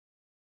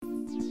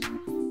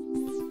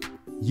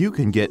You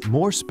can get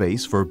more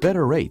space for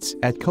better rates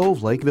at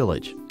Cove Lake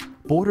Village.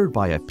 Bordered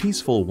by a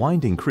peaceful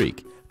winding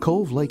creek,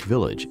 Cove Lake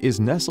Village is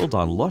nestled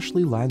on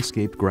lushly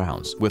landscaped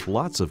grounds with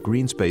lots of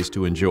green space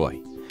to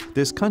enjoy.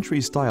 This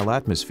country-style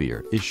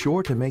atmosphere is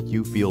sure to make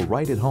you feel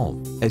right at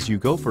home as you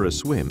go for a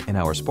swim in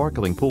our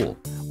sparkling pool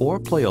or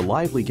play a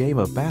lively game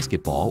of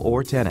basketball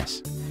or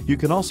tennis. You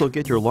can also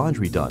get your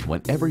laundry done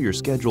whenever your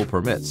schedule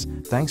permits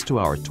thanks to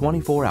our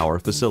 24-hour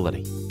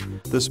facility.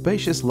 The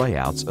spacious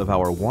layouts of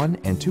our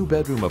 1- and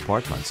 2-bedroom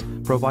apartments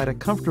provide a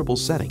comfortable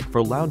setting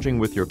for lounging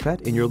with your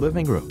pet in your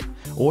living room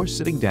or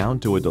sitting down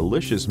to a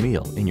delicious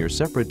meal in your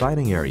separate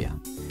dining area.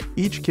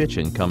 Each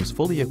kitchen comes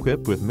fully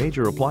equipped with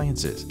major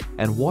appliances,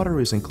 and water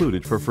is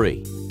included for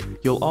free.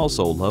 You'll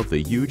also love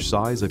the huge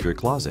size of your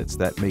closets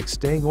that make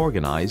staying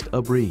organized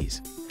a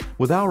breeze.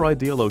 With our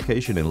ideal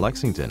location in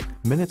Lexington,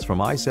 minutes from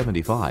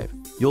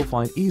I-75, you'll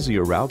find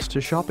easier routes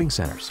to shopping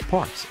centers,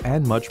 parks,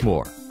 and much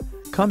more.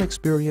 Come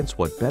experience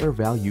what better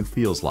value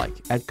feels like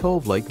at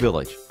Cove Lake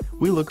Village.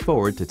 We look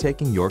forward to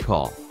taking your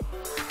call.